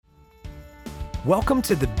Welcome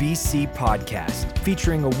to the BC Podcast,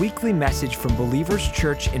 featuring a weekly message from Believers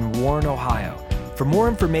Church in Warren, Ohio. For more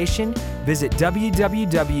information, visit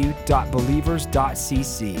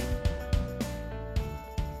www.believers.cc.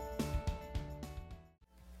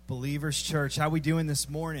 Believers Church, how we doing this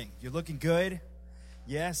morning? You're looking good?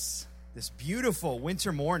 Yes, this beautiful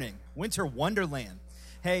winter morning, winter wonderland.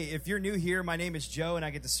 Hey, if you're new here, my name is Joe, and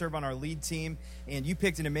I get to serve on our lead team, and you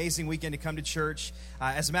picked an amazing weekend to come to church.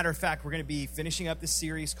 As a matter of fact, we're going to be finishing up this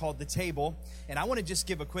series called The Table, and I want to just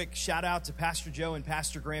give a quick shout-out to Pastor Joe and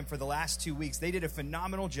Pastor Graham for the last 2 weeks. They did a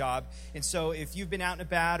phenomenal job, and so if you've been out and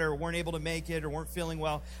about or weren't able to make it or weren't feeling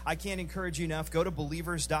well, I can't encourage you enough. Go to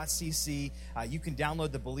believers.cc. You can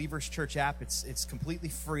download the Believers Church app. It's completely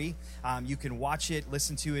free. You can watch it,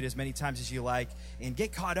 listen to it as many times as you like, and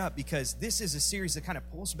get caught up, because this is a series that kind of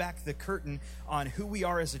pulls back the curtain on who we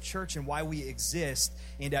are as a church and why we exist.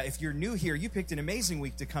 And if you're new here, you picked an amazing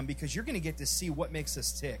week to come, because you're going to get to see what makes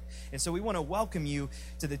us tick. And so we want to welcome you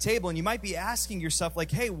to the table. And you might be asking yourself,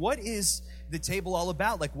 like, hey, what is the table all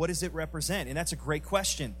about? Like, what does it represent? And that's a great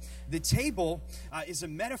question. The table is a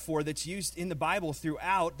metaphor that's used in the Bible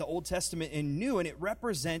throughout the Old Testament and New, and it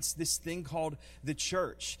represents this thing called the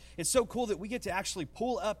church. It's so cool that we get to actually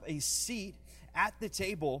pull up a seat at the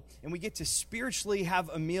table, and we get to spiritually have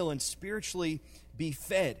a meal and spiritually be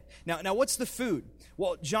fed. Now, what's the food?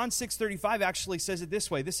 Well, John 6:35 actually says it this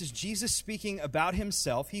way. This is Jesus speaking about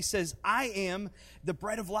himself. He says, "I am the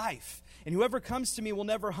bread of life, and whoever comes to me will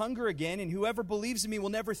never hunger again, and whoever believes in me will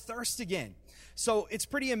never thirst again." So it's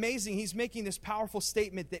pretty amazing. He's making this powerful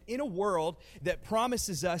statement that in a world that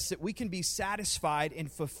promises us that we can be satisfied and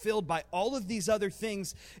fulfilled by all of these other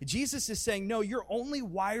things, Jesus is saying, no, you're only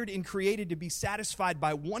wired and created to be satisfied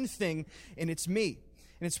by one thing, and it's me.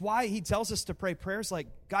 And it's why he tells us to pray prayers like,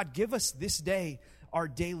 God, give us this day our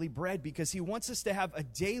daily bread, because he wants us to have a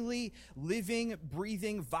daily, living,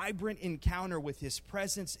 breathing, vibrant encounter with his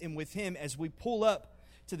presence and with him as we pull up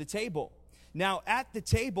to the table. Now, at the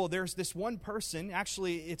table, there's this one person.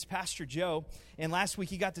 Actually, it's Pastor Joe. And last week,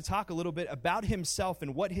 he got to talk a little bit about himself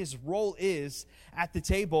and what his role is at the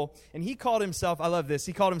table. And he called himself, I love this,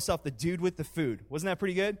 he called himself the dude with the food. Wasn't that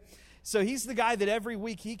pretty good? So he's the guy that every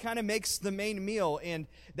week he kind of makes the main meal. And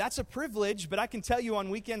that's a privilege, but I can tell you on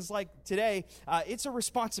weekends like today, it's a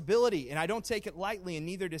responsibility. And I don't take it lightly, and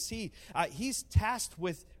neither does he. He's tasked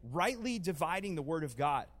with rightly dividing the Word of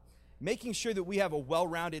God, making sure that we have a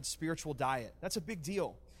well-rounded spiritual diet. That's a big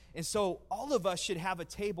deal. And so all of us should have a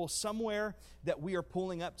table somewhere that we are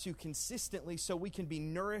pulling up to consistently so we can be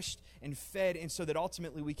nourished and fed, and so that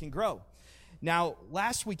ultimately we can grow. Now,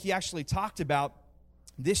 last week he actually talked about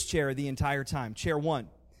this chair the entire time, chair one.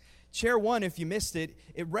 Chair one, if you missed it,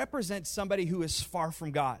 it represents somebody who is far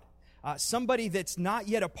from God. Somebody that's not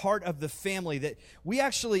yet a part of the family, that we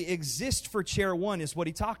actually exist for chair one is what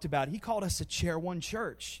he talked about. He called us a chair one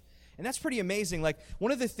church. And that's pretty amazing. Like,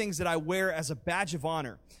 one of the things that I wear as a badge of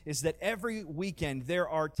honor is that every weekend there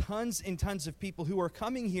are tons and tons of people who are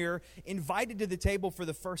coming here, invited to the table for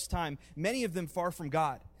the first time, many of them far from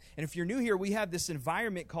God. And if you're new here, we have this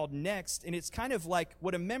environment called Next, and it's kind of like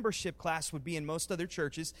what a membership class would be in most other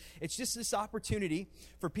churches. It's just this opportunity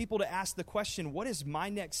for people to ask the question, what is my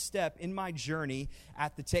next step in my journey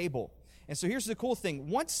at the table? And so here's the cool thing.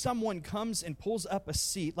 Once someone comes and pulls up a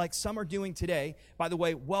seat, like some are doing today, by the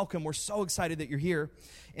way, welcome, we're so excited that you're here,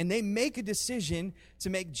 and they make a decision to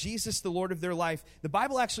make Jesus the Lord of their life, the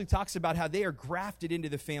Bible actually talks about how they are grafted into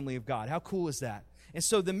the family of God. How cool is that? And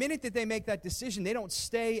so the minute that they make that decision, they don't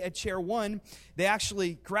stay at chair one, they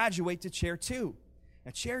actually graduate to chair two.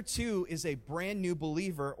 Now, chair two is a brand new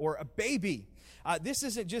believer or a baby. This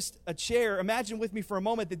isn't just a chair. Imagine with me for a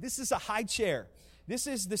moment that this is a high chair. This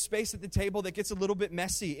is the space at the table that gets a little bit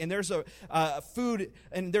messy, and there's a food,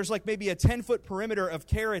 and there's like maybe a 10-foot perimeter of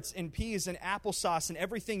carrots and peas and applesauce and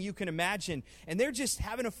everything you can imagine, and they're just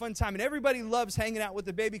having a fun time, and everybody loves hanging out with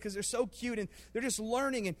the baby because they're so cute, and they're just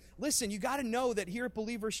learning. And listen, you got to know that here at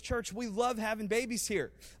Believers Church, we love having babies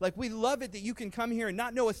here. Like, we love it that you can come here and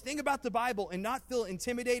not know a thing about the Bible and not feel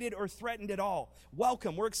intimidated or threatened at all.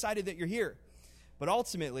 Welcome. We're excited that you're here. But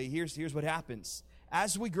ultimately, here's what happens.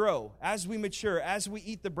 As we grow, as we mature, as we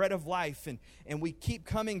eat the bread of life, and we keep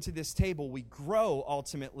coming to this table, we grow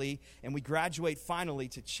ultimately, and we graduate finally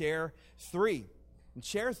to chair three. And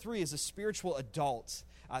chair three is a spiritual adult.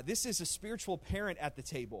 This is a spiritual parent at the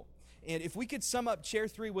table. And if we could sum up chair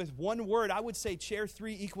three with one word, I would say chair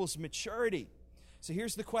three equals maturity. So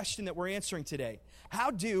here's the question that we're answering today.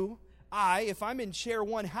 How do I, if I'm in chair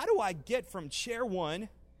one, how do I get from chair one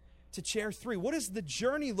to chair three? What does the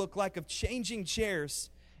journey look like of changing chairs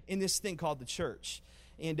in this thing called the church?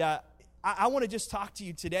 And I want to just talk to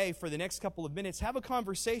you today for the next couple of minutes, have a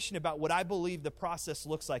conversation about what I believe the process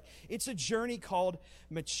looks like. It's a journey called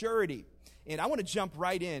maturity. And I want to jump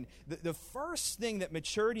right in. The first thing that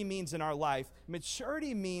maturity means in our life,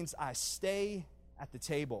 maturity means I stay at the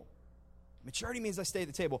table. Maturity means I stay at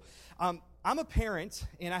the table. I'm a parent,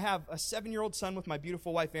 and I have a 7-year-old son with my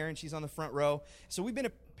beautiful wife, Erin. She's on the front row. So we've been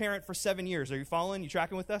a parent for 7 years. Are you following? You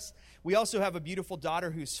tracking with us? We also have a beautiful daughter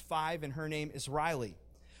who's 5, and her name is Riley.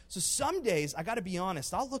 So some days, I got to be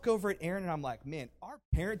honest, I'll look over at Erin, and I'm like, man, our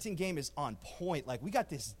parenting game is on point. Like, we got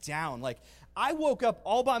this down. Like, I woke up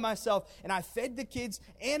all by myself, and I fed the kids,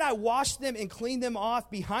 and I washed them and cleaned them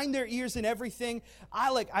off behind their ears and everything.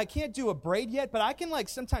 I can't do a braid yet, but I can,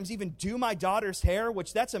 sometimes even do my daughter's hair,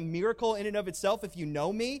 which that's a miracle in and of itself if you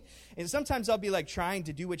know me. And sometimes I'll be, trying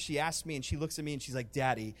to do what she asks me, and she looks at me, and she's like,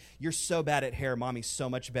 Daddy, you're so bad at hair. Mommy's so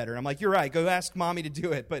much better. And I'm like, you're right. Go ask Mommy to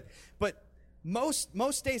do it. But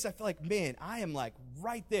most days I feel like, man, I am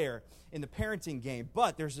right there in the parenting game.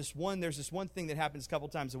 But there's this one thing that happens a couple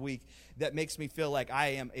times a week that makes me feel like I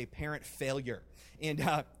am a parent failure. And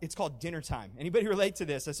it's called dinner time. Anybody relate to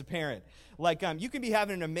this as a parent? You can be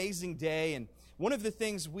having an amazing day, and one of the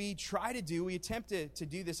things we try to do, we attempt to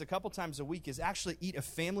do this a couple times a week, is actually eat a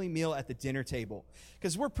family meal at the dinner table.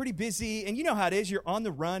 Because we're pretty busy, and you know how it is. You're on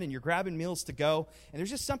the run, and you're grabbing meals to go. And there's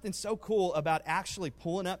just something so cool about actually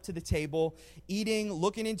pulling up to the table, eating,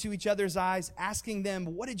 looking into each other's eyes, asking them,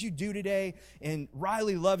 what did you do today? And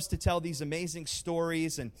Riley loves to tell these amazing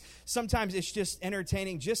stories. And sometimes it's just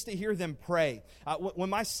entertaining just to hear them pray. When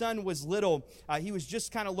my son was little, he was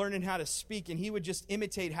just kind of learning how to speak, and he would just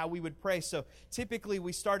imitate how we would pray. So typically,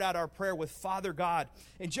 we start out our prayer with Father God.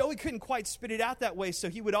 And Joey couldn't quite spit it out that way, so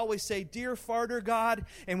he would always say, Dear Father God.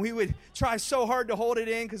 And we would try so hard to hold it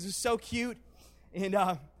in because it was so cute. And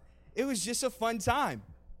it was just a fun time.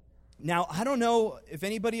 Now, I don't know if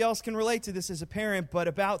anybody else can relate to this as a parent, but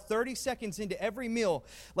about 30 seconds into every meal,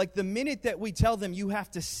 the minute that we tell them you have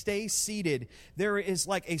to stay seated, there is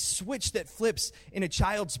a switch that flips in a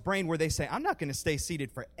child's brain where they say, I'm not going to stay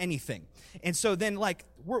seated for anything. And so then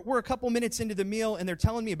we're a couple minutes into the meal, and they're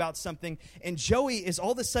telling me about something, and Joey is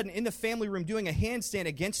all of a sudden in the family room doing a handstand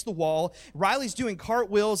against the wall. Riley's doing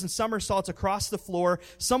cartwheels and somersaults across the floor.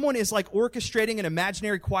 Someone is orchestrating an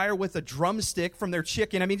imaginary choir with a drumstick from their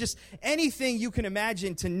chicken. I mean, just anything you can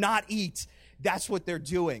imagine to not eat, that's what they're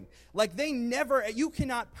doing. You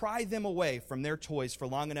cannot pry them away from their toys for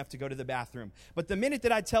long enough to go to the bathroom. But the minute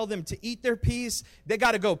that I tell them to eat their peas, they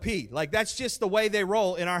got to go pee. That's just the way they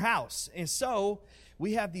roll in our house. And so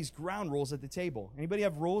we have these ground rules at the table. Anybody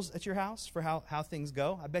have rules at your house for how things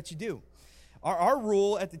go? I bet you do. Our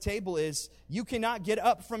rule at the table is you cannot get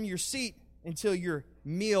up from your seat until your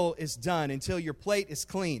meal is done, until your plate is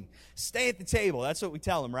clean. Stay at the table. That's what we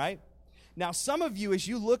tell them, right? Now, some of you, as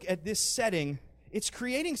you look at this setting, it's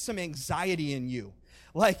creating some anxiety in you.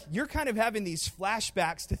 You're kind of having these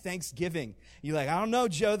flashbacks to Thanksgiving. You're like, I don't know,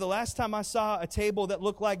 Joe, the last time I saw a table that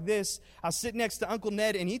looked like this, I was sitting next to Uncle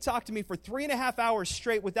Ned, and he talked to me for 3.5 hours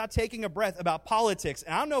straight without taking a breath about politics.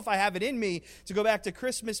 And I don't know if I have it in me to go back to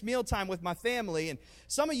Christmas mealtime with my family. And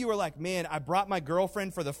some of you are like, man, I brought my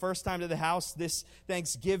girlfriend for the first time to the house this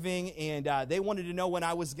Thanksgiving, and they wanted to know when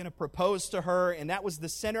I was going to propose to her, and that was the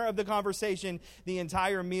center of the conversation the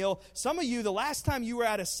entire meal. Some of you, the last time you were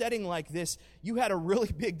at a setting like this, you had a really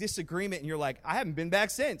big disagreement, and you're like, I haven't been back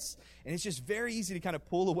since. And it's just very easy to kind of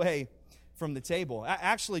pull away from the table.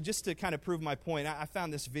 Actually, just to kind of prove my point, I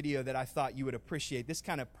found this video that I thought you would appreciate. This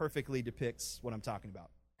kind of perfectly depicts what I'm talking about.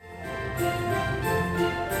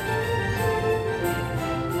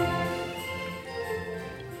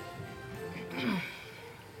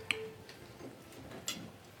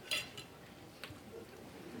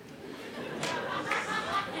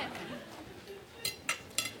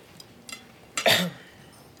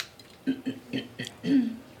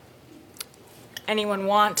 Anyone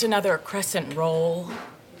want another crescent roll?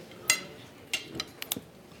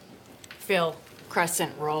 Phil,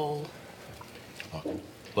 crescent roll. Oh,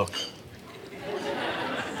 look.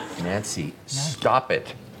 Nancy, stop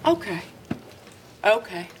it. Okay.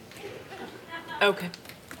 Okay. Okay.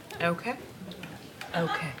 Okay.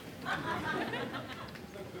 Okay.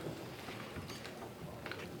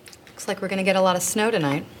 Looks like we're gonna get a lot of snow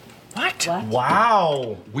tonight. What?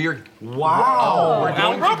 Wow. We're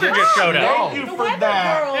going Roker just showed up. Thank you for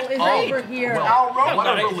that. Girl is over here. Al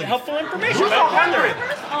Roker. Helpful information Who's about 100?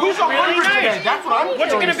 Who's 100 Really nice. today? That's what I'm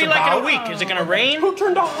What's it going to be curious like in a about. week? Is it going to rain? Who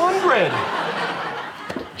turned 100?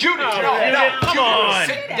 Judy, Come on.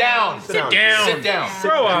 sit down. Sit down. Sit down.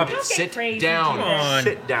 Grow up. Sit crazy, down. Come on.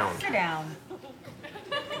 Sit down. Sit down.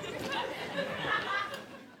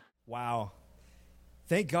 Wow.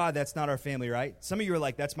 Thank God that's not our family, right? Some of you are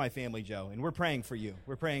like, that's my family, Joe, and we're praying for you.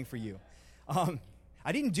 We're praying for you.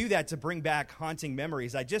 I didn't do that to bring back haunting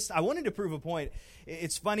memories. I wanted to prove a point.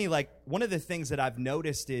 It's funny, like, one of the things that I've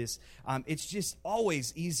noticed is it's just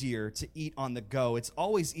always easier to eat on the go. It's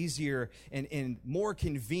always easier and more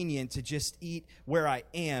convenient to just eat where I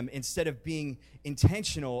am instead of being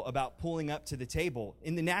intentional about pulling up to the table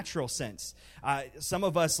in the natural sense. Some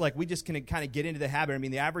of us, like, we just can kind of get into the habit. I mean,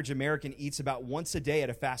 the average American eats about once a day at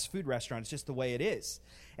a fast food restaurant. It's just the way it is.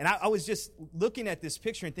 And I was just looking at this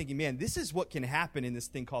picture and thinking, man, this is what can happen in this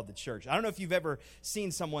thing called the church. I don't know if you've ever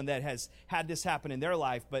seen someone that has had this happen in their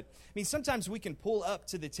life, but I mean, sometimes we can pull up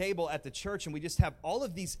to the table at the church and we just have all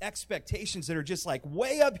of these expectations that are just like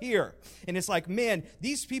way up here. And it's like, man,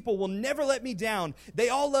 these people will never let me down. They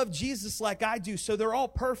all love Jesus like I do, so they're all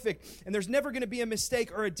perfect. And there's never going to be a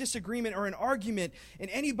mistake or a disagreement or an argument. And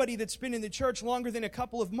anybody that's been in the church longer than a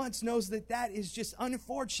couple of months knows that that is just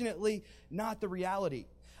unfortunately not the reality.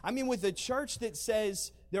 I mean, with a church that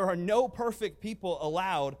says there are no perfect people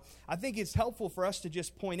allowed, I think it's helpful for us to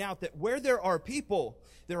just point out that where there are people,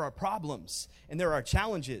 there are problems and there are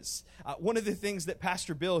challenges. One of the things that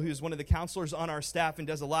Pastor Bill, who's one of the counselors on our staff and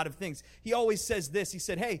does a lot of things, he always says this. He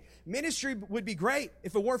said, hey, ministry would be great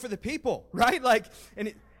if it weren't for the people, right? Like,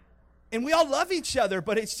 and we all love each other,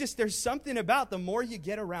 but it's just there's something about the more you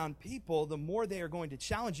get around people, the more they are going to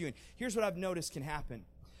challenge you. And here's what I've noticed can happen.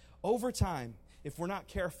 Over time, if we're not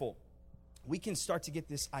careful, we can start to get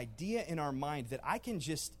this idea in our mind that I can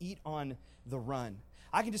just eat on the run.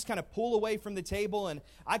 I can just kind of pull away from the table and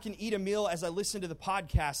I can eat a meal as I listen to the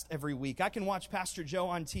podcast every week. I can watch Pastor Joe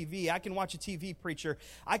on TV. I can watch a TV preacher.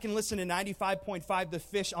 I can listen to 95.5 The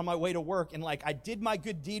Fish on my way to work. And like, I did my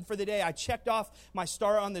good deed for the day. I checked off my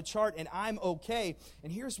star on the chart and I'm okay.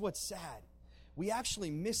 And here's what's sad. We actually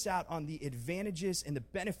miss out on the advantages and the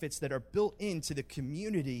benefits that are built into the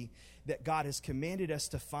community that God has commanded us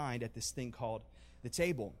to find at this thing called the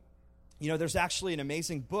table. You know, there's actually an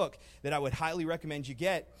amazing book that I would highly recommend you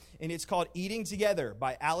get, and it's called Eating Together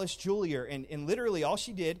by Alice Julier. And literally all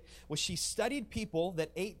she did was she studied people that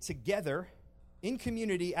ate together in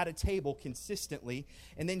community at a table consistently,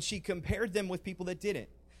 and then she compared them with people that didn't.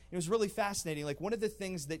 It was really fascinating. Like, one of the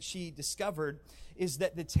things that she discovered is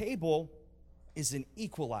that the table is an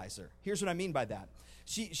equalizer. Here's what I mean by that.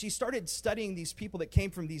 She started studying these people that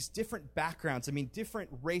came from these different backgrounds. I mean, different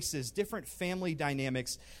races, different family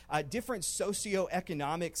dynamics, different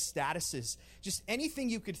socioeconomic statuses, just anything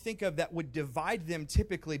you could think of that would divide them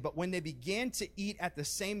typically. But when they began to eat at the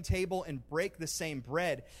same table and break the same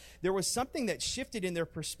bread, there was something that shifted in their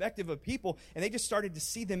perspective of people, and they just started to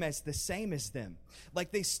see them as the same as them.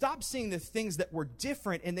 Like, they stopped seeing the things that were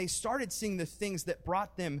different, and they started seeing the things that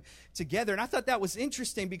brought them together. And I thought that was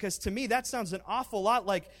interesting because to me, that sounds an awful lot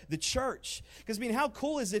like the church. Because, I mean, how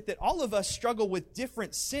cool is it that all of us struggle with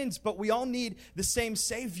different sins, but we all need the same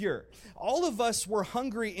Savior? All of us were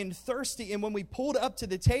hungry and thirsty, and when we pulled up to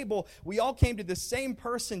the table, we all came to the same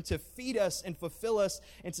person to feed us and fulfill us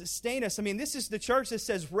and sustain us. I mean, this is the church that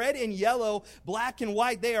says red and yellow, black and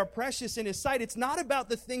white, they are precious in His sight. It's not about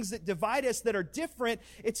the things that divide us that are different.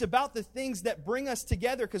 It's about the things that bring us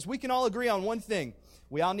together, because we can all agree on one thing.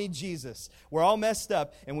 We all need Jesus. We're all messed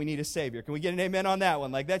up, and we need a Savior. Can we get an amen on that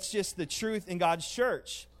one? Like, that's just the truth in God's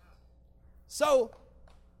church. So,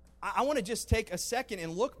 I want to just take a second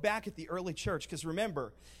and look back at the early church, because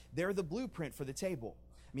remember, they're the blueprint for the table.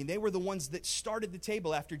 I mean, they were the ones that started the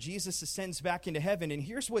table after Jesus ascends back into heaven, and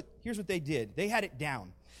here's what they did. They had it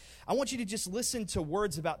down. I want you to just listen to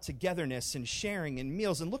words about togetherness and sharing and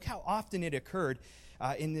meals, and look how often it occurred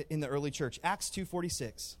in the early church. Acts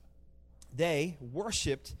 2:46. They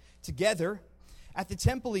worshiped together at the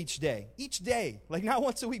temple each day, like not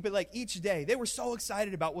once a week, but like each day. They were so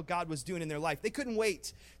excited about what God was doing in their life. They couldn't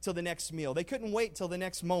wait till the next meal. They couldn't wait till the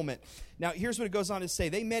next moment. Now, here's what it goes on to say.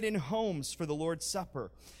 They met in homes for the Lord's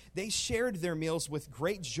Supper. They shared their meals with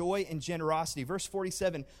great joy and generosity. Verse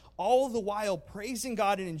 47, all the while praising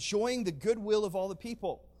God and enjoying the goodwill of all the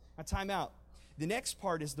people. Now, time out. The next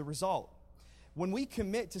part is the result. When we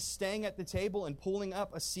commit to staying at the table and pulling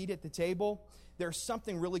up a seat at the table, there's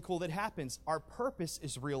something really cool that happens. Our purpose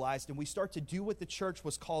is realized, and we start to do what the church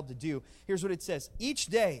was called to do. Here's what it says. Each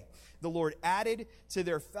day, the Lord added to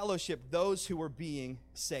their fellowship those who were being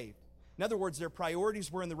saved. In other words, their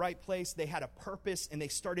priorities were in the right place. They had a purpose, and they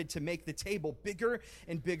started to make the table bigger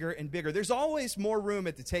and bigger and bigger. There's always more room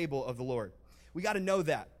at the table of the Lord. We got to know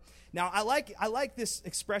that. Now, I like this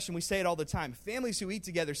expression. We say it all the time. Families who eat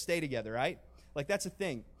together stay together, right? Like, that's a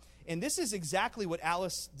thing. And this is exactly what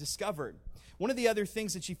Alice discovered. One of the other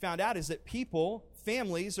things that she found out is that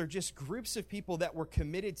families, or just groups of people that were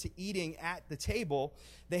committed to eating at the table,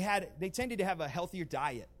 they tended to have a healthier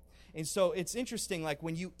diet. And so it's interesting, like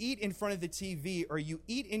when you eat in front of the TV or you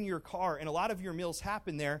eat in your car and a lot of your meals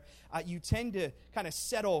happen there, you tend to kind of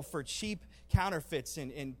settle for cheap counterfeits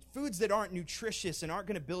and foods that aren't nutritious and aren't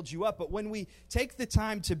going to build you up. But when we take the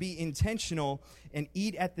time to be intentional and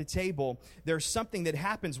eat at the table, there's something that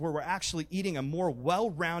happens where we're actually eating a more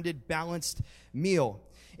well-rounded, balanced meal.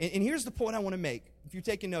 And here's the point I want to make. If you're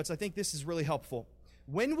taking notes, I think this is really helpful.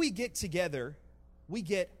 When we get together, we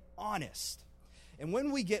get honest. And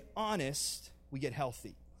when we get honest, we get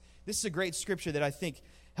healthy. This is a great scripture that I think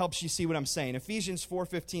helps you see what I'm saying. Ephesians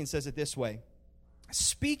 4:15 says it this way.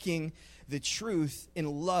 Speaking the truth in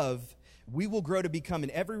love, we will grow to become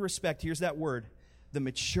in every respect, here's that word, the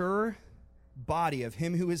mature body of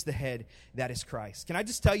him who is the head, that is Christ. Can I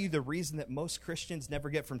just tell you the reason that most Christians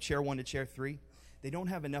never get from chair 1 to chair 3? They don't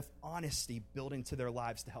have enough honesty built into their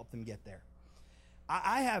lives to help them get there.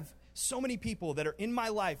 I have so many people that are in my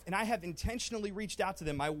life, and I have intentionally reached out to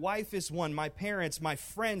them. My wife is one, my parents, my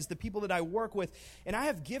friends, the people that I work with, and I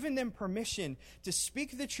have given them permission to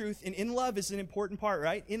speak the truth, and in love is an important part,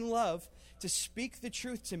 right? In love, to speak the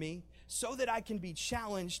truth to me so that I can be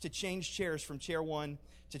challenged to change chairs from chair 1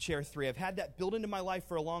 to chair 3. I've had that built into my life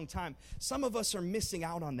for a long time. Some of us are missing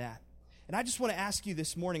out on that. And I just want to ask you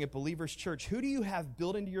this morning at Believers Church, who do you have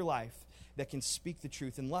built into your life that can speak the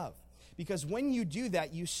truth in love? Because when you do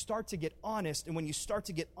that, you start to get honest, and when you start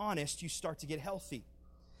to get honest, you start to get healthy.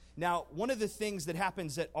 Now, one of the things that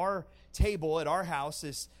happens at our table, at our house,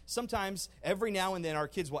 is sometimes every now and then our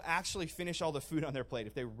kids will actually finish all the food on their plate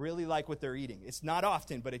if they really like what they're eating. It's not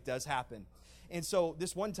often, but it does happen. And so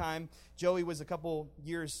this one time, Joey was a couple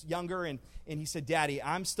years younger, and he said, Daddy,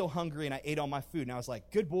 I'm still hungry, and I ate all my food. And I was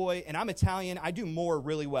like, good boy, and I'm Italian. I do more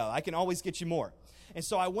really well. I can always get you more. And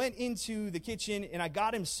so I went into the kitchen, and I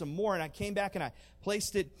got him some more, and I came back, and I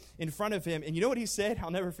placed it in front of him. And you know what he said?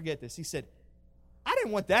 I'll never forget this. He said, I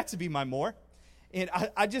didn't want that to be my more. And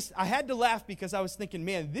I had to laugh because I was thinking,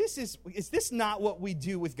 man, is this not what we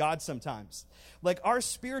do with God sometimes? Like our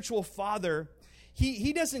spiritual Father,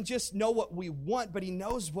 He doesn't just know what we want, but He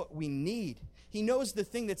knows what we need. He knows the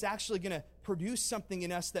thing that's actually going to produce something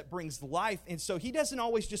in us that brings life. And so He doesn't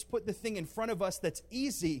always just put the thing in front of us that's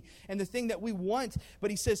easy and the thing that we want,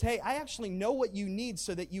 but He says, hey, I actually know what you need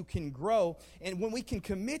so that you can grow. And when we can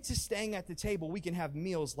commit to staying at the table, we can have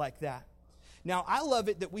meals like that. Now, I love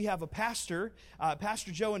it that we have a pastor,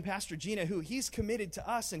 Pastor Joe and Pastor Gina, who he's committed to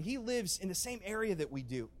us, and he lives in the same area that we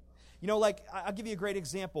do. You know, like, I'll give you a great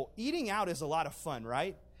example. Eating out is a lot of fun,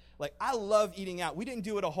 right? Like, I love eating out. We didn't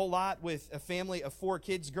do it a whole lot with a family of 4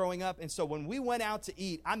 kids growing up, and so when we went out to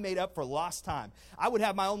eat, I made up for lost time. I would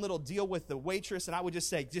have my own little deal with the waitress, and I would just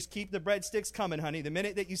say, just keep the breadsticks coming, honey. The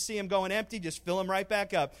minute that you see them going empty, just fill them right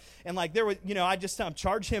back up. And like, there was, you know, I just tell them,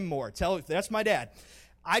 charge him more. That's my dad.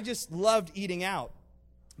 I just loved eating out.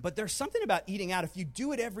 But there's something about eating out. If you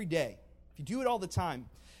do it every day, if you do it all the time,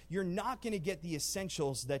 you're not going to get the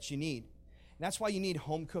essentials that you need. And that's why you need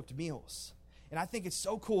home-cooked meals. And I think it's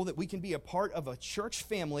so cool that we can be a part of a church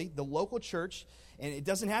family, the local church, and it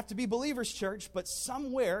doesn't have to be Believers Church, but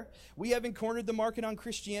somewhere we haven't cornered the market on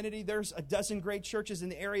Christianity. There's a dozen great churches in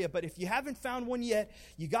the area, but if you haven't found one yet,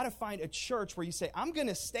 you got to find a church where you say, I'm going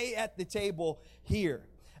to stay at the table here.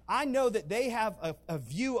 I know that they have a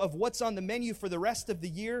view of what's on the menu for the rest of the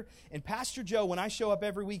year. And Pastor Joe, when I show up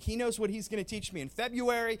every week, he knows what he's going to teach me in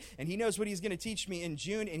February, and he knows what he's going to teach me in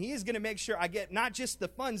June. And he is going to make sure I get not just the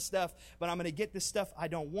fun stuff, but I'm going to get the stuff I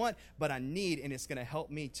don't want, but I need, and it's going to help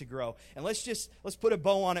me to grow. And let's put a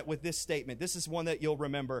bow on it with this statement. This is one that you'll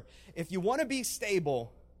remember. If you want to be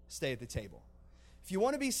stable, stay at the table. If you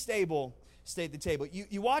want to be stable, stay at the table.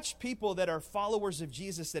 You watch people that are followers of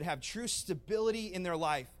Jesus that have true stability in their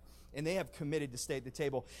life, and they have committed to stay at the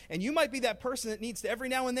table. And you might be that person that needs to every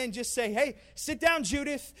now and then just say, hey, sit down,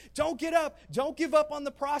 Judith. Don't get up. Don't give up on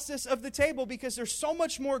the process of the table because there's so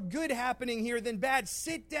much more good happening here than bad.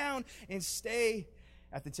 Sit down and stay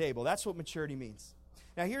at the table. That's what maturity means.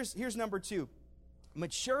 Now, here's number 2.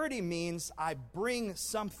 Maturity means I bring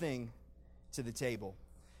something to the table.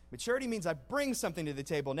 Maturity means I bring something to the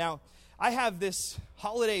table. Now, I have this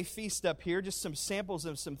holiday feast up here, just some samples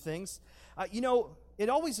of some things. It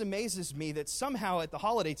always amazes me that somehow at the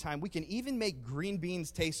holiday time, we can even make green beans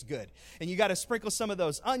taste good. And you got to sprinkle some of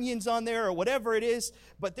those onions on there or whatever it is.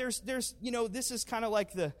 But there's this is kind of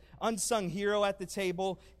like the unsung hero at the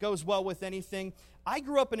table, goes well with anything. I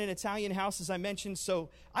grew up in an Italian house, as I mentioned, so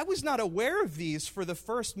I was not aware of these for the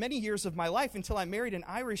first many years of my life until I married an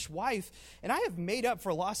Irish wife. And I have made up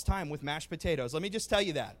for lost time with mashed potatoes. Let me just tell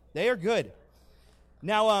you that. They are good.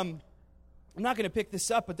 Now, I'm not going to pick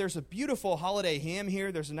this up, but there's a beautiful holiday ham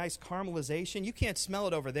here. There's a nice caramelization. You can't smell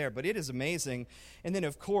it over there, but it is amazing. And then,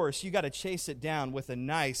 of course, you got to chase it down with a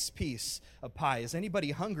nice piece of pie. Is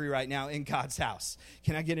anybody hungry right now in God's house?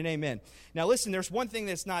 Can I get an amen? Now, listen, there's one thing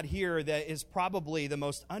that's not here that is probably the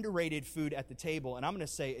most underrated food at the table, and I'm going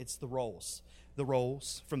to say it's the rolls. The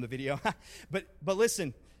rolls from the video. But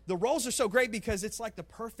listen, the rolls are so great because it's like the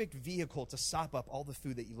perfect vehicle to sop up all the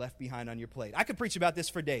food that you left behind on your plate. I could preach about this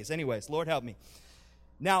for days. Anyways, Lord help me.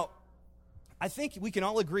 Now, I think we can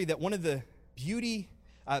all agree that one of the beauties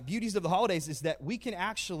of the holidays is that we can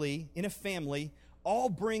actually, in a family, all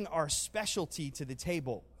bring our specialty to the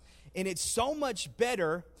table. And it's so much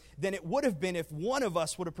better than it would have been if one of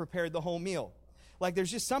us would have prepared the whole meal. Like,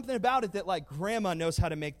 there's just something about it that, like, grandma knows how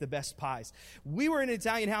to make the best pies. We were in an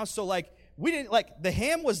Italian house, so, like, we didn't, like, the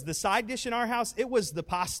ham was the side dish in our house. It was the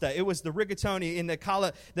pasta. It was the rigatoni and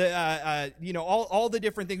all the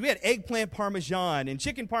different things. We had eggplant parmesan and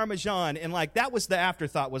chicken parmesan, and, like, that was the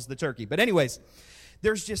afterthought, was the turkey. But anyways,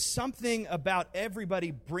 there's just something about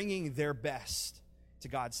everybody bringing their best to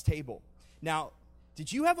God's table. Now,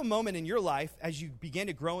 did you have a moment in your life as you began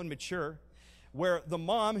to grow and mature where the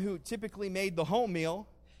mom who typically made the home meal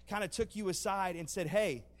kind of took you aside and said,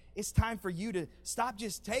 hey, it's time for you to stop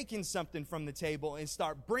just taking something from the table and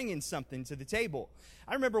start bringing something to the table?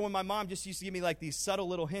 I remember when my mom just used to give me like these subtle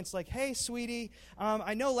little hints like, hey, sweetie,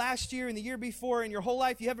 I know last year and the year before and your whole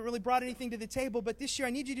life you haven't really brought anything to the table, but this year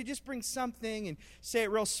I need you to just bring something, and say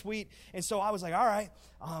it real sweet. And so I was like, all right,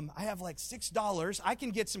 I have like $6. I can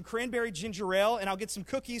get some cranberry ginger ale and I'll get some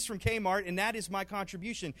cookies from Kmart, and that is my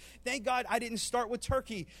contribution. Thank God I didn't start with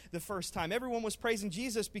turkey the first time. Everyone was praising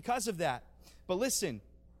Jesus because of that. But listen,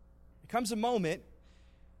 comes a moment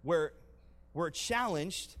where we're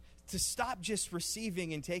challenged to stop just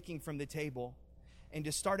receiving and taking from the table and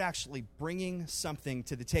to start actually bringing something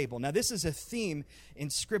to the table. Now, this is a theme in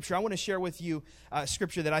Scripture. I want to share with you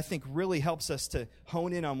Scripture that I think really helps us to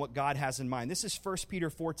hone in on what God has in mind. This is 1 Peter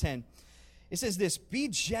 4:10. It says this: be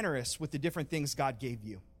generous with the different things God gave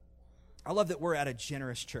you. I love that we're at a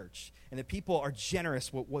generous church and that people are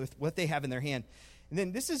generous with what they have in their hand. And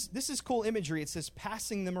then this is cool imagery. It says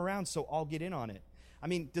passing them around so I'll get in on it. I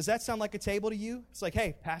mean, does that sound like a table to you? It's like,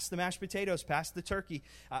 hey, pass the mashed potatoes, pass the turkey,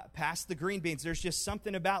 pass the green beans. There's just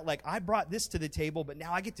something about, like, I brought this to the table, but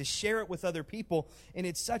now I get to share it with other people, and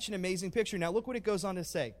it's such an amazing picture. Now, look what it goes on to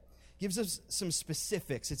say. It gives us some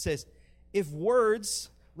specifics. It says, if words,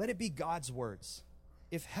 let it be God's words.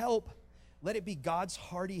 If help, let it be God's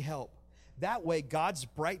hearty help. That way, God's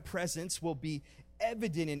bright presence will be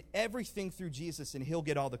evident in everything through Jesus, and he'll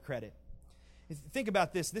get all the credit. Think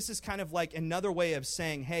about this. This is kind of like another way of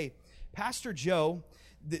saying, hey, Pastor Joe,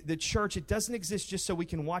 the church, it doesn't exist just so we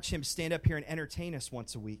can watch him stand up here and entertain us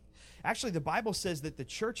once a week. Actually, the Bible says that the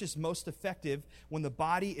church is most effective when the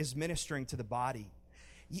body is ministering to the body.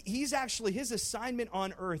 His assignment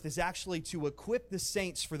on earth is actually to equip the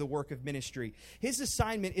saints for the work of ministry. His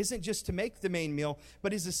assignment isn't just to make the main meal,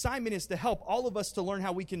 but his assignment is to help all of us to learn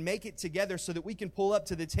how we can make it together so that we can pull up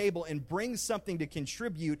to the table and bring something to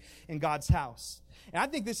contribute in God's house. And I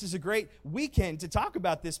think this is a great weekend to talk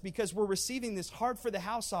about this because we're receiving this Heart for the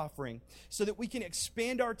House offering so that we can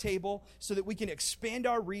expand our table, so that we can expand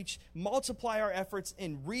our reach, multiply our efforts,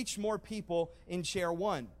 and reach more people in Chair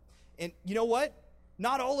 1. And you know what?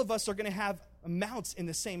 Not all of us are going to have amounts in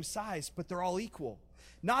the same size, but they're all equal.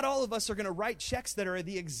 Not all of us are going to write checks that are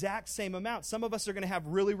the exact same amount. Some of us are going to have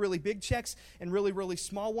really, really big checks and really, really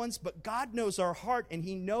small ones, but God knows our heart, and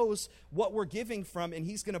he knows what we're giving from, and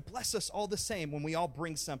he's going to bless us all the same when we all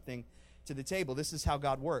bring something to the table. This is how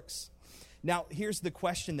God works. Now, here's the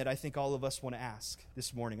question that I think all of us want to ask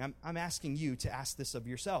this morning. I'm asking you to ask this of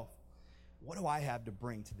yourself. What do I have to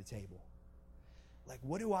bring to the table? Like,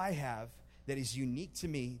 what do I have that is unique to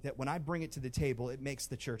me, that when I bring it to the table, it makes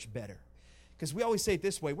the church better? Because we always say it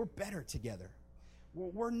this way: we're better together.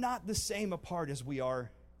 We're not the same apart as we are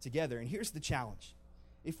together. And here's the challenge.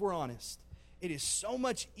 If we're honest, it is so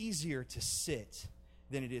much easier to sit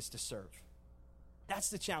than it is to serve. That's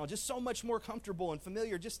the challenge. It's so much more comfortable and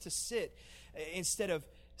familiar just to sit instead of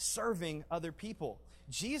serving other people.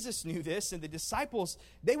 Jesus knew this, and the disciples,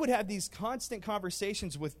 they would have these constant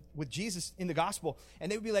conversations with Jesus in the gospel,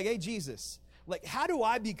 and they would be like, hey, Jesus, like, how do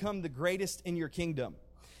I become the greatest in your kingdom?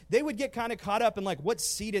 They would get kind of caught up in, like, what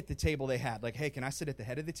seat at the table they had. Like, hey, can I sit at the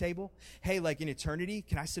head of the table? Hey, like, in eternity,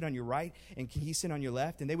 can I sit on your right, and can he sit on your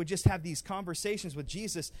left? And they would just have these conversations with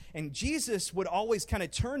Jesus, and Jesus would always kind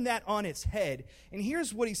of turn that on its head. And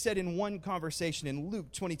here's what he said in one conversation in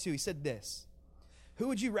Luke 22. He said this: who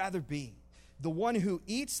would you rather be? The one who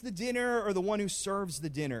eats the dinner or the one who serves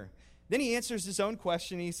the dinner? Then he answers his own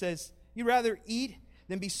question. He says, you'd rather eat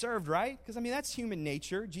than be served, right? Because, that's human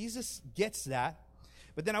nature. Jesus gets that.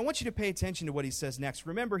 But then I want you to pay attention to what he says next.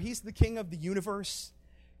 Remember, he's the king of the universe,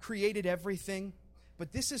 created everything.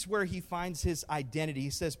 But this is where he finds his identity. He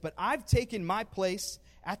says, but I've taken my place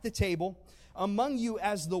at the table among you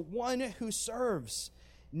as the one who serves.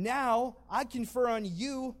 Now I confer on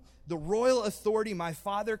you the royal authority my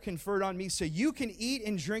Father conferred on me, so you can eat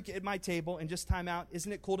and drink at my table. And just time out,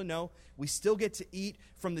 isn't it cool to know we still get to eat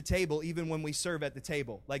from the table even when we serve at the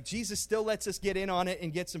table? Like, Jesus still lets us get in on it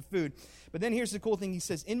and get some food. But then here's the cool thing. He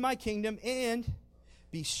says, in my kingdom, and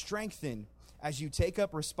be strengthened as you take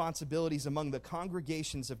up responsibilities among the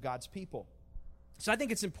congregations of God's people. So I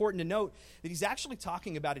think it's important to note that he's actually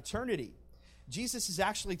talking about eternity. Jesus is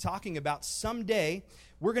actually talking about someday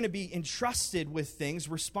we're going to be entrusted with things,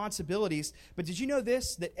 responsibilities. But did you know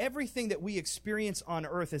this? That everything that we experience on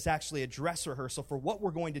earth is actually a dress rehearsal for what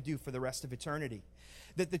we're going to do for the rest of eternity.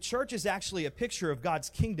 That the church is actually a picture of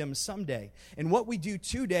God's kingdom someday. And what we do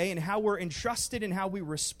today and how we're entrusted and how we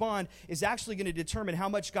respond is actually going to determine how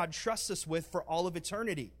much God trusts us with for all of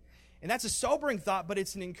eternity. And that's a sobering thought, but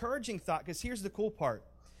it's an encouraging thought, because here's the cool part.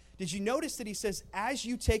 Did you notice that he says, as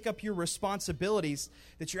you take up your responsibilities,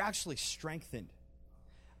 that you're actually strengthened?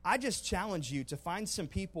 I just challenge you to find some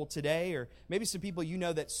people today, or maybe some people you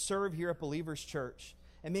know that serve here at Believers Church.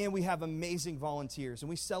 And man, we have amazing volunteers, and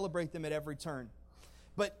we celebrate them at every turn.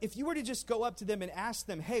 But if you were to just go up to them and ask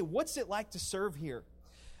them, hey, what's it like to serve here?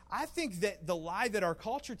 I think that the lie that our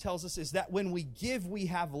culture tells us is that when we give, we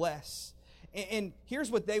have less. And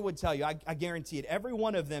here's what they would tell you. I guarantee it. Every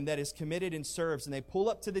one of them that is committed and serves, and they pull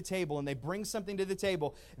up to the table and they bring something to the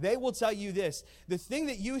table, they will tell you this. The thing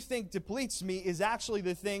that you think depletes me is actually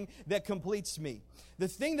the thing that completes me. The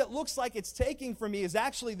thing that looks like it's taking from me is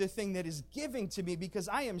actually the thing that is giving to me, because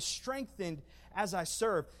I am strengthened as I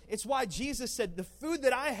serve. It's why Jesus said, the food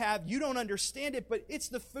that I have, you don't understand it, but it's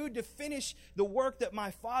the food to finish the work that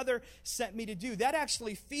my Father sent me to do. That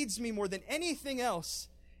actually feeds me more than anything else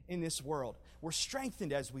in this world. We're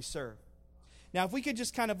strengthened as we serve. Now, if we could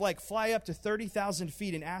just kind of like fly up to 30,000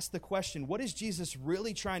 feet and ask the question, what is Jesus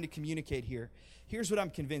really trying to communicate here? Here's what I'm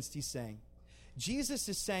convinced he's saying. Jesus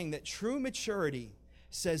is saying that true maturity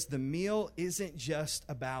says the meal isn't just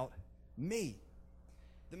about me.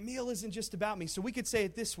 The meal isn't just about me. So we could say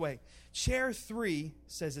it this way. Chair 3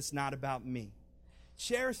 says it's not about me.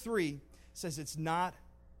 Chair 3 says it's not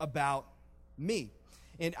about me.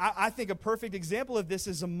 And I think a perfect example of this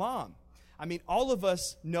is a mom. All of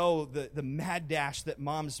us know the mad dash that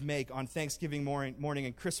moms make on Thanksgiving morning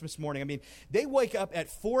and Christmas morning. They wake up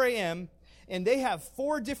at 4 a.m., and they have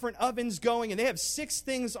 4 different ovens going, and they have 6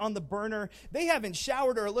 things on the burner. They haven't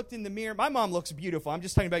showered or looked in the mirror. My mom looks beautiful. I'm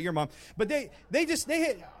just talking about your mom. But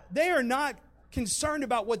they are not concerned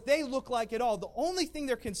about what they look like at all. The only thing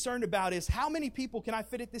they're concerned about is how many people can I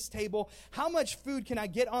fit at this table? How much food can I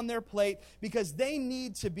get on their plate? Because they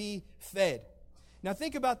need to be fed. Now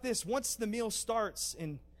think about this. Once the meal starts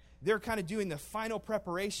and they're kind of doing the final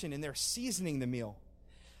preparation and they're seasoning the meal,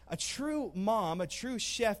 a true mom, a true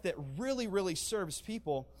chef that really, really serves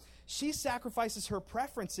people, she sacrifices her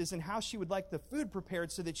preferences and how she would like the food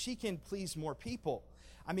prepared so that she can please more people.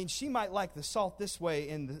 She might like the salt this way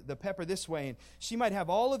and the pepper this way, and she might have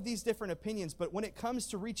all of these different opinions, but when it comes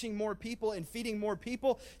to reaching more people and feeding more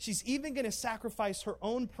people, she's even going to sacrifice her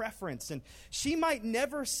own preference, and she might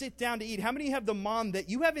never sit down to eat. How many have the mom that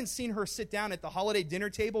you haven't seen her sit down at the holiday dinner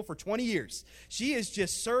table for 20 years? She is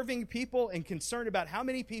just serving people and concerned about how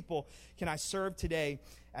many people can I serve today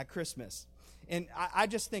at Christmas. And I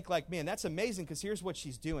just think man, that's amazing, because here's what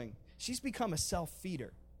she's doing. She's become a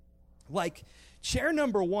self-feeder. Chair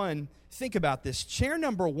number 1, think about this. Chair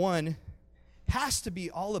number 1 has to be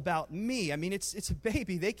all about me. It's a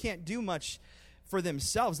baby. They can't do much for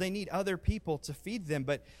themselves. They need other people to feed them.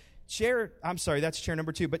 But that's chair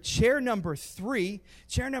number 2. But chair number 3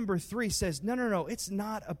 says, no, it's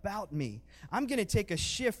not about me. I'm going to take a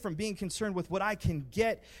shift from being concerned with what I can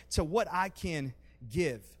get to what I can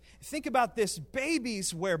give. Think about this.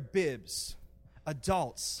 Babies wear bibs.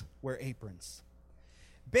 Adults wear aprons.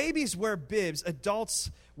 Babies wear bibs, adults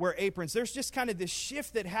wear aprons. There's just kind of this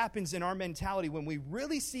shift that happens in our mentality when we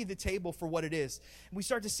really see the table for what it is. And we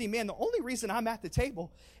start to see, man, the only reason I'm at the table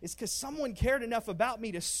is because someone cared enough about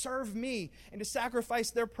me to serve me and to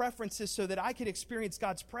sacrifice their preferences so that I could experience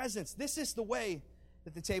God's presence. This is the way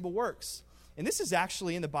that the table works. And this is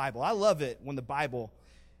actually in the Bible. I love it when the Bible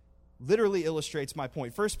literally illustrates my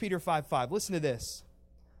point. 1 Peter 5:5. Listen to this.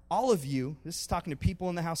 All of you, this is talking to people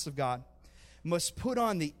in the house of God, must put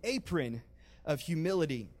on the apron of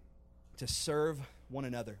humility to serve one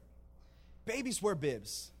another. Babies wear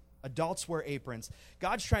bibs. Adults wear aprons.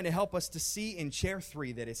 God's trying to help us to see in chair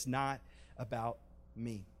 3 that it's not about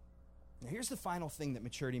me. Now, here's the final thing that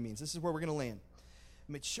maturity means. This is where we're going to land.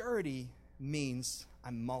 Maturity means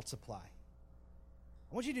I multiply.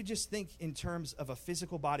 I want you to just think in terms of a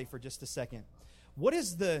physical body for just a second. What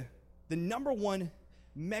is the number one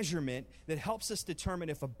measurement that helps us determine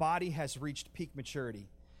if a body has reached peak maturity?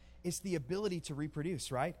 It's the ability to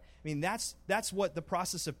reproduce, right? I mean, that's what the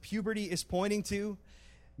process of puberty is pointing to.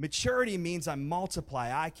 Maturity means I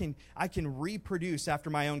multiply. I can reproduce after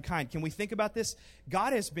my own kind. Can we think about this?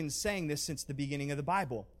 God has been saying this since the beginning of the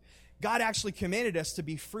Bible. God actually commanded us to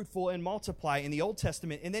be fruitful and multiply in the Old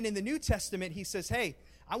Testament. And then in the New Testament, he says, hey,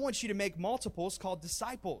 I want you to make multiples called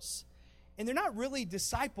disciples. And they're not really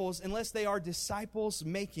disciples unless they are disciples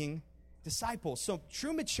making disciples. So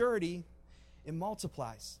true maturity, it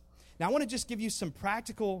multiplies. Now, I want to just give you some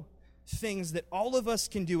practical things that all of us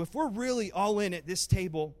can do. If we're really all in at this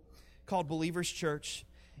table called Believers Church,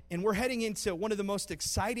 and we're heading into one of the most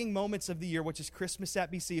exciting moments of the year, which is Christmas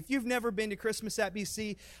at BC. If you've never been to Christmas at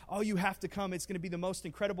BC, oh, you have to come. It's going to be the most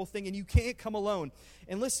incredible thing, and you can't come alone.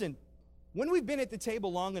 And listen, when we've been at the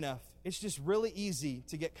table long enough, it's just really easy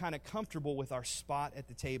to get kind of comfortable with our spot at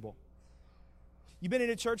the table. You've been in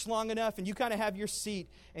a church long enough, and you kind of have your seat,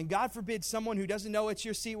 and God forbid someone who doesn't know it's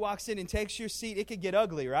your seat walks in and takes your seat. It could get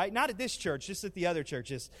ugly, right? Not at this church, just at the other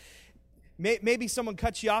churches. Maybe someone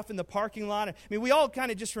cuts you off in the parking lot. I mean, we all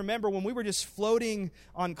kind of just remember when we were just floating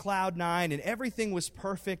on cloud 9 and everything was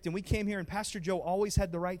perfect, and we came here and Pastor Joe always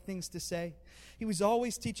had the right things to say. He was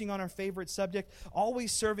always teaching on our favorite subject,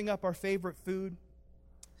 always serving up our favorite food.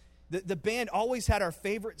 The band always had our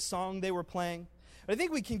favorite song they were playing. But I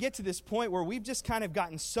think we can get to this point where we've just kind of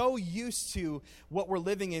gotten so used to what we're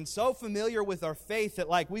living in, so familiar with our faith that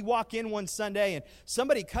like we walk in one Sunday and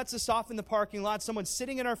somebody cuts us off in the parking lot, someone's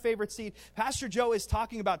sitting in our favorite seat. Pastor Joe is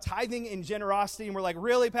talking about tithing and generosity, and we're like,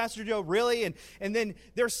 really, Pastor Joe, really? And then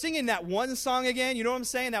they're singing that one song again, you know what I'm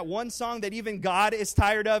saying? That one song that even God is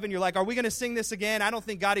tired of, and you're like, are we going to sing this again? I don't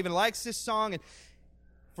think God even likes this song. And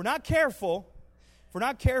if we're not careful,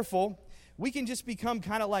 we can just become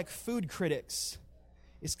kind of like food critics.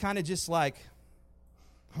 It's kind of just like,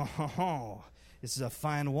 this is a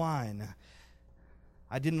fine wine.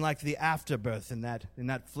 I didn't like the afterbirth in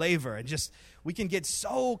that flavor. And just, we can get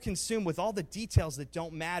so consumed with all the details that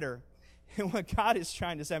don't matter. And what God is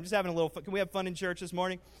trying to say, I'm just having a little fun. Can we have fun in church this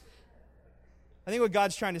morning? I think what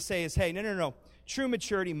God's trying to say is, hey, no. True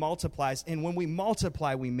maturity multiplies. And when we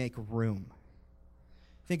multiply, we make room.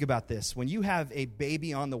 Think about this. When you have a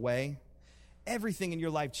baby on the way, everything in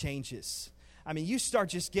your life changes. I mean, you start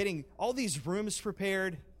just getting all these rooms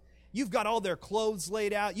prepared. You've got all their clothes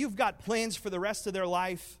laid out. You've got plans for the rest of their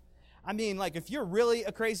life. I mean, like if you're really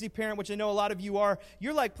a crazy parent, which I know a lot of you are,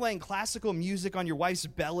 you're like playing classical music on your wife's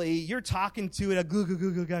belly. You're talking to it, goo, goo,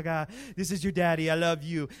 goo, goo, gaga. This is your daddy. I love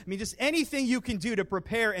you. I mean, just anything you can do to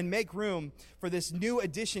prepare and make room for this new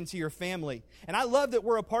addition to your family. And I love that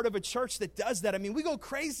we're a part of a church that does that. I mean, we go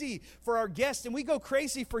crazy for our guests and we go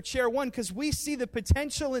crazy for Chair 1 because we see the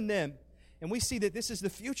potential in them. And we see that this is the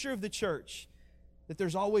future of the church, that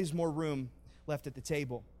there's always more room left at the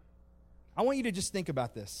table. I want you to just think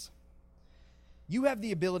about this. You have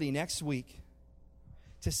the ability next week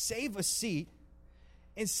to save a seat,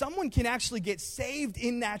 and someone can actually get saved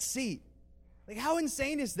in that seat. Like, how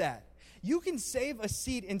insane is that? You can save a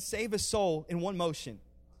seat and save a soul in one motion.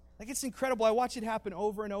 Like, it's incredible. I watch it happen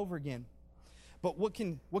over and over again. But what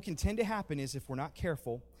can tend to happen is if we're not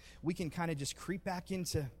careful, we can kind of just creep back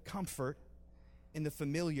into comfort in the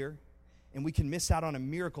familiar, and we can miss out on a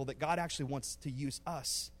miracle that God actually wants to use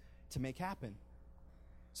us to make happen.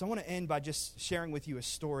 So I want to end by just sharing with you a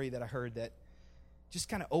story that I heard that just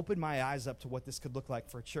kind of opened my eyes up to what this could look like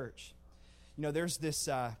for a church. You know, there's this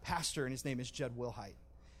pastor, and his name is Judd Wilhite.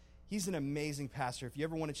 He's an amazing pastor. If you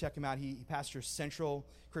ever want to check him out, he pastors Central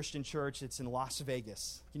Christian Church. It's in Las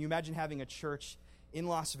Vegas. Can you imagine having a church in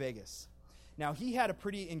Las Vegas? Now, he had a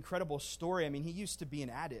pretty incredible story. I mean, he used to be an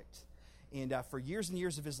addict. And for years and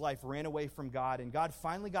years of his life, ran away from God. And God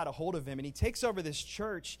finally got a hold of him. And he takes over this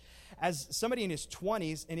church as somebody in his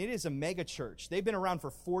 20s. And it is a mega church. They've been around for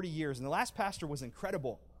 40 years. And the last pastor was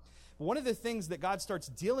incredible. But one of the things that God starts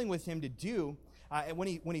dealing with him to do, when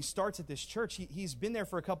he starts at this church, he's been there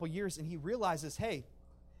for a couple years. And he realizes, hey,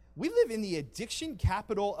 we live in the addiction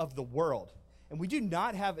capital of the world. And we do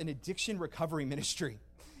not have an addiction recovery ministry.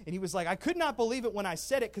 And he was like, I could not believe it when I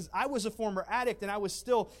said it because I was a former addict and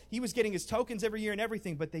he was getting his tokens every year and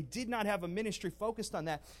everything, but they did not have a ministry focused on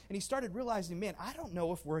that. And he started realizing, man, I don't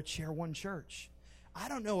know if we're a Chair 1 church. I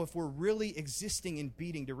don't know if we're really existing and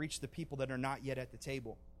beating to reach the people that are not yet at the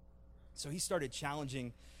table. So he started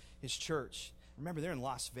challenging his church. Remember, they're in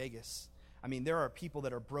Las Vegas. I mean, there are people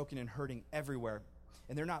that are broken and hurting everywhere,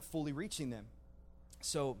 and they're not fully reaching them.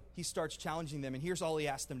 So he starts challenging them, and here's all he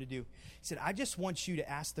asked them to do. He said, I just want you to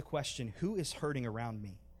ask the question, who is hurting around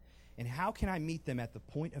me? And how can I meet them at the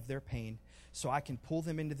point of their pain so I can pull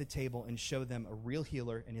them into the table and show them a real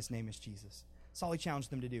healer, and his name is Jesus? That's all he challenged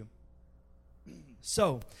them to do.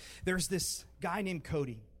 So there's this guy named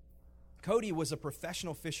Cody. Cody was a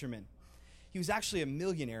professional fisherman. He was actually a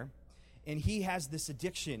millionaire, and he has this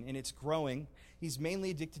addiction, and it's growing. He's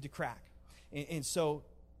mainly addicted to crack. And so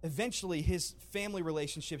eventually his family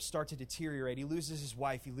relationships start to deteriorate. He loses his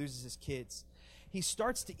wife. He loses his kids. He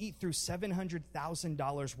starts to eat through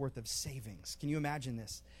 $700,000 worth of savings. Can you imagine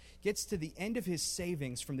this? Gets to the end of his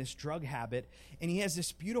savings from this drug habit, and he has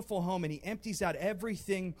this beautiful home, and he empties out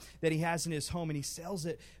everything that he has in his home, and he sells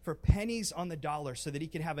it for pennies on the dollar so that he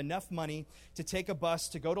can have enough money to take a bus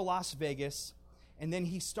to go to Las Vegas. And then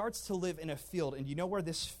he starts to live in a field. And you know where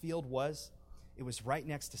this field was? It was right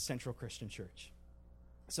next to Central Christian Church.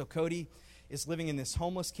 So Cody is living in this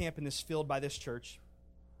homeless camp in this field by this church.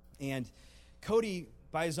 And Cody,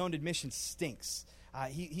 by his own admission, stinks.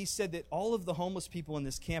 He said that all of the homeless people in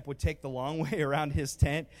this camp would take the long way around his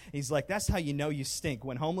tent. He's like, that's how you know you stink.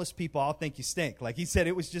 When homeless people all think you stink. Like he said,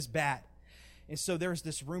 it was just bad. And so there's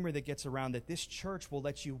this rumor that gets around that this church will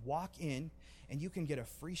let you walk in and you can get a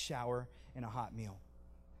free shower and a hot meal.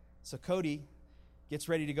 So Cody gets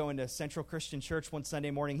ready to go into Central Christian Church one Sunday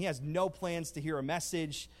morning. He has no plans to hear a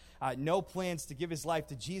message, no plans to give his life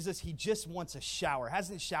to Jesus. He just wants a shower.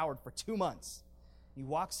 Hasn't showered for 2 months. He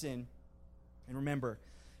walks in, and remember,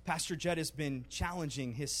 Pastor Judd has been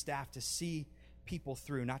challenging his staff to see people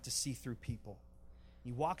through, not to see through people.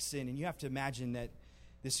 He walks in, and you have to imagine that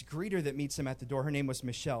this greeter that meets him at the door, her name was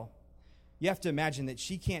Michelle. You have to imagine that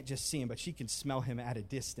she can't just see him, but she can smell him at a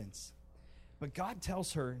distance. But God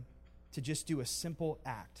tells her to just do a simple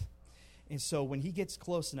act. And so when he gets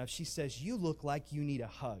close enough, she says, you look like you need a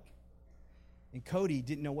hug. And Cody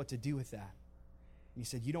didn't know what to do with that. And he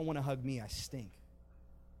said, you don't want to hug me, I stink.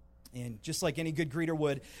 And just like any good greeter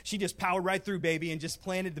would, she just powered right through, baby, and just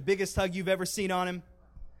planted the biggest hug you've ever seen on him.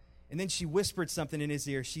 And then she whispered something in his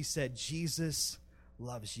ear. She said, Jesus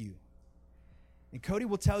loves you. And Cody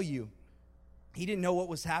will tell you, he didn't know what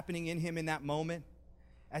was happening in him in that moment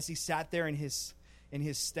as he sat there in his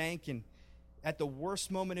stank. And at the worst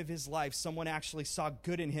moment of his life, someone actually saw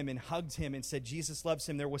good in him and hugged him and said Jesus loves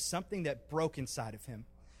him. There was something that broke inside of him.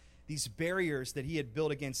 These barriers that he had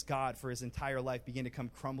built against God for his entire life began to come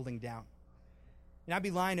crumbling down. And I'd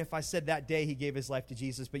be lying if I said that day he gave his life to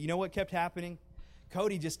Jesus. But you know what kept happening?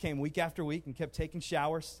 Cody just came week after week and kept taking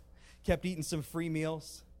showers, kept eating some free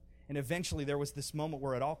meals. And eventually there was this moment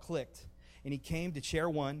where it all clicked. And he came to chair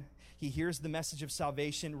one. He hears the message of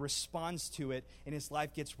salvation, responds to it, and his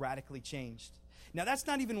life gets radically changed. Now, that's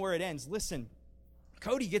not even where it ends. Listen,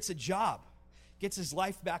 Cody gets a job, gets his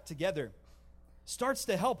life back together, starts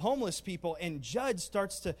to help homeless people, and Judd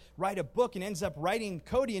starts to write a book and ends up writing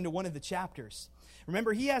Cody into one of the chapters.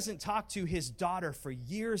 Remember, he hasn't talked to his daughter for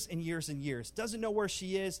years and years and years. Doesn't know where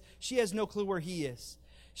she is. She has no clue where he is.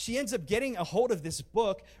 She ends up getting a hold of this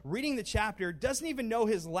book, reading the chapter, doesn't even know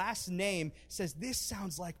his last name, says, this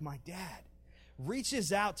sounds like my dad.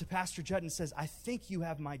 Reaches out to Pastor Judd and says, I think you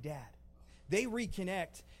have my dad. They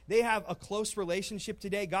reconnect. They have a close relationship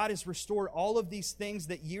today. God has restored all of these things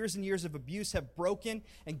that years and years of abuse have broken.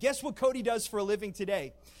 And guess what Cody does for a living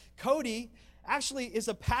today? Cody actually is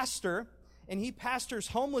a pastor, and he pastors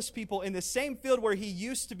homeless people in the same field where he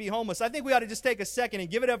used to be homeless. I think we ought to just take a second and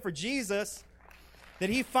give it up for Jesus, that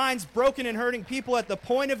he finds broken and hurting people at the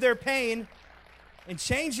point of their pain and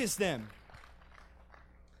changes them.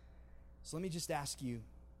 So let me just ask you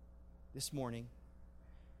this morning,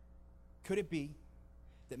 could it be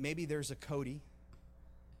that maybe there's a Cody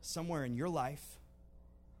somewhere in your life,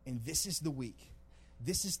 and this is the week,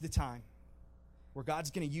 this is the time where God's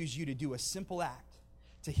going to use you to do a simple act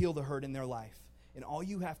to heal the hurt in their life. And all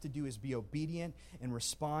you have to do is be obedient and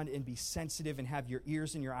respond and be sensitive and have your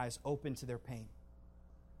ears and your eyes open to their pain.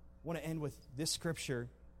 I want to end with this scripture.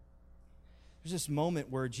 There's this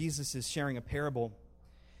moment where Jesus is sharing a parable.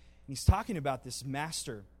 And he's talking about this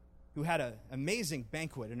master who had an amazing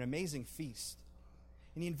banquet, an amazing feast.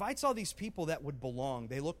 And he invites all these people that would belong.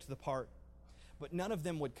 They looked the part, but none of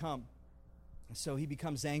them would come. And so he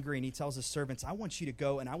becomes angry and he tells his servants, I want you to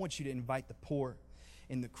go and I want you to invite the poor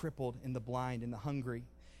and the crippled and the blind and the hungry.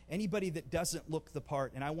 Anybody that doesn't look the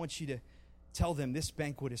part, and I want you to tell them this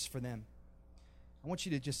banquet is for them. I want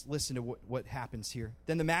you to just listen to what happens here.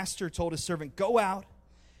 Then the master told his servant, go out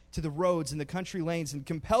to the roads and the country lanes and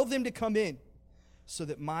compel them to come in so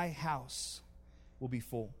that my house will be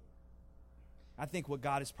full. I think what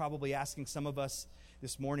God is probably asking some of us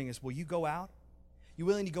this morning is, will you go out? You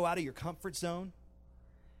willing to go out of your comfort zone?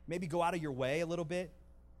 Maybe go out of your way a little bit?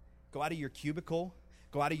 Go out of your cubicle?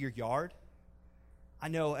 Go out of your yard? I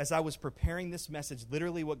know as I was preparing this message,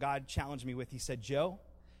 literally what God challenged me with, he said, Joe,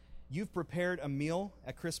 you've prepared a meal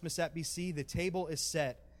at Christmas at BC. The table is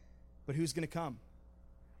set, but who's going to come?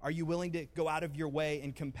 Are you willing to go out of your way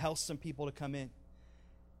and compel some people to come in?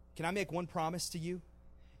 Can I make one promise to you?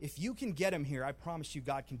 If you can get them here, I promise you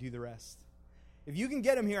God can do the rest. If you can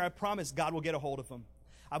get them here, I promise God will get a hold of them.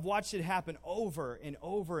 I've watched it happen over and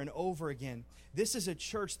over and over again. This is a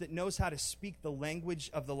church that knows how to speak the language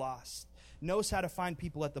of the lost, knows how to find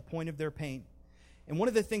people at the point of their pain. And one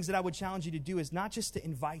of the things that I would challenge you to do is not just to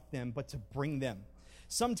invite them, but to bring them.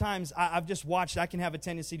 Sometimes I've just watched, I can have a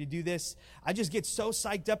tendency to do this. I just get so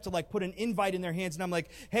psyched up to like put an invite in their hands, and I'm like,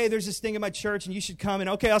 hey, there's this thing in my church and you should come, and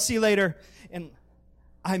okay, I'll see you later. And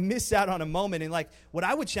I miss out on a moment. And like, what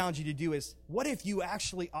I would challenge you to do is, what if you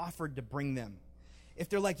actually offered to bring them? If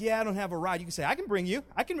they're like, yeah, I don't have a ride, you can say, I can bring you.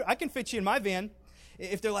 I can fit you in my van.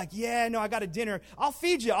 If they're like, yeah, no, I got a dinner, I'll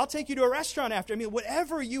feed you. I'll take you to a restaurant after. I mean,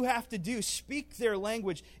 whatever you have to do, speak their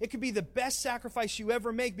language. It could be the best sacrifice you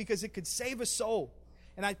ever make because it could save a soul.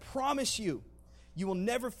 And I promise you, you will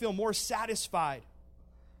never feel more satisfied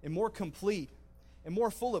and more complete and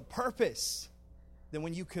more full of purpose than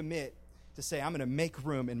when you commit to say, I'm going to make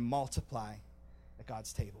room and multiply at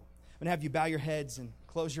God's table. I'm going to have you bow your heads and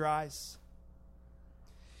close your eyes.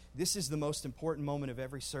 This is the most important moment of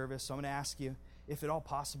every service, so I'm going to ask you, if at all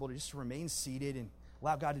possible, to just remain seated and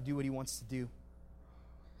allow God to do what he wants to do.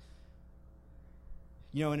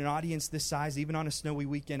 You know, in an audience this size, even on a snowy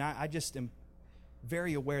weekend, I just am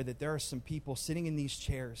very aware that there are some people sitting in these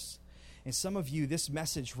chairs, and some of you, this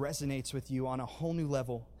message resonates with you on a whole new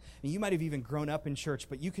level. And you might have even grown up in church,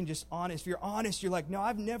 but you can just if you're honest, you're like, no,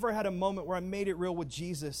 I've never had a moment where I made it real with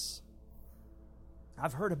Jesus.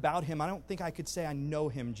 I've heard about him. I don't think I could say I know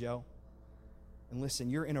him, Joe. And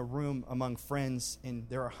listen, you're in a room among friends, and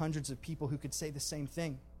there are hundreds of people who could say the same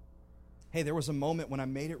thing. Hey, there was a moment when I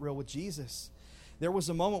made it real with Jesus. There was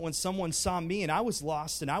a moment when someone saw me, and I was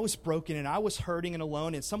lost, and I was broken, and I was hurting and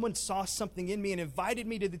alone, and someone saw something in me and invited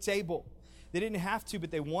me to the table. They didn't have to,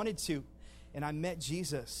 but they wanted to, and I met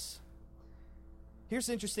Jesus. Here's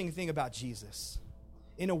the interesting thing about Jesus.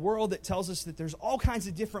 In a world that tells us that there's all kinds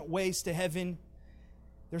of different ways to heaven,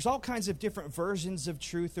 there's all kinds of different versions of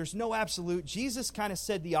truth, there's no absolute, Jesus kind of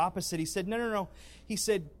said the opposite. He said, no. He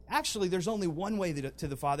said, actually, there's only one way to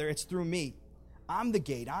the Father. It's through me. I'm the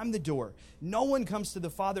gate. I'm the door. No one comes to the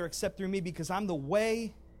Father except through me because I'm the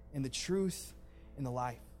way and the truth and the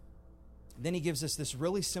life. And then he gives us this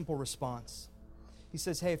really simple response. He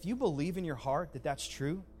says, hey, if you believe in your heart that that's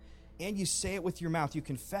true and you say it with your mouth, you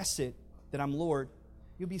confess it that I'm Lord,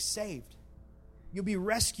 you'll be saved. You'll be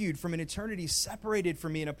rescued from an eternity separated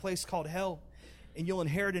from me in a place called hell, and you'll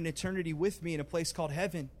inherit an eternity with me in a place called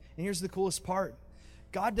heaven. And here's the coolest part.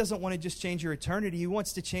 God doesn't want to just change your eternity. He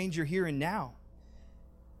wants to change your here and now.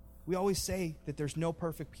 We always say that there's no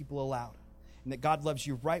perfect people allowed and that God loves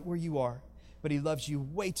you right where you are, but he loves you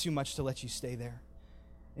way too much to let you stay there.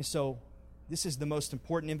 And so this is the most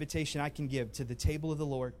important invitation I can give to the table of the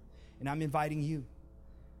Lord, and I'm inviting you.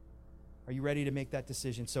 Are you ready to make that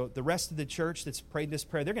decision? So the rest of the church that's prayed this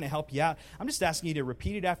prayer, they're going to help you out. I'm just asking you to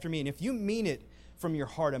repeat it after me, and if you mean it from your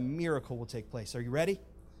heart, a miracle will take place. Are you ready?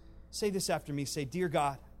 Say this after me. Say, dear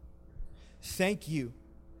God, thank you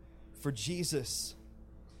for Jesus.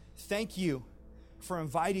 Thank you for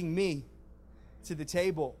inviting me to the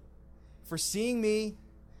table, for seeing me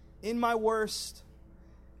in my worst,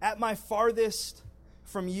 at my farthest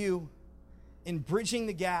from you, and bridging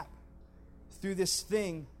the gap through this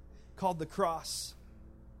thing called the cross.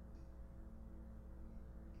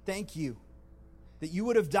 Thank you that you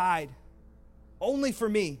would have died only for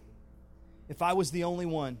me if I was the only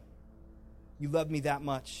one. You loved me that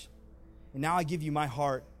much. And now I give you my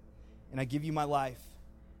heart, and I give you my life.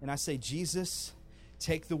 And I say, Jesus,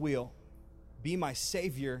 take the wheel. Be my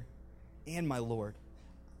Savior and my Lord.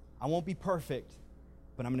 I won't be perfect,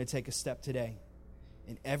 but I'm going to take a step today.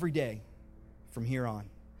 And every day from here on,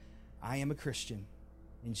 I am a Christian.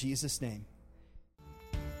 In Jesus' name.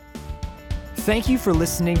 Thank you for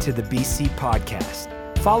listening to the BC Podcast.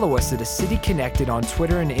 Follow us at A City Connected on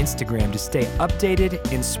Twitter and Instagram to stay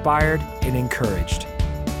updated, inspired, and encouraged.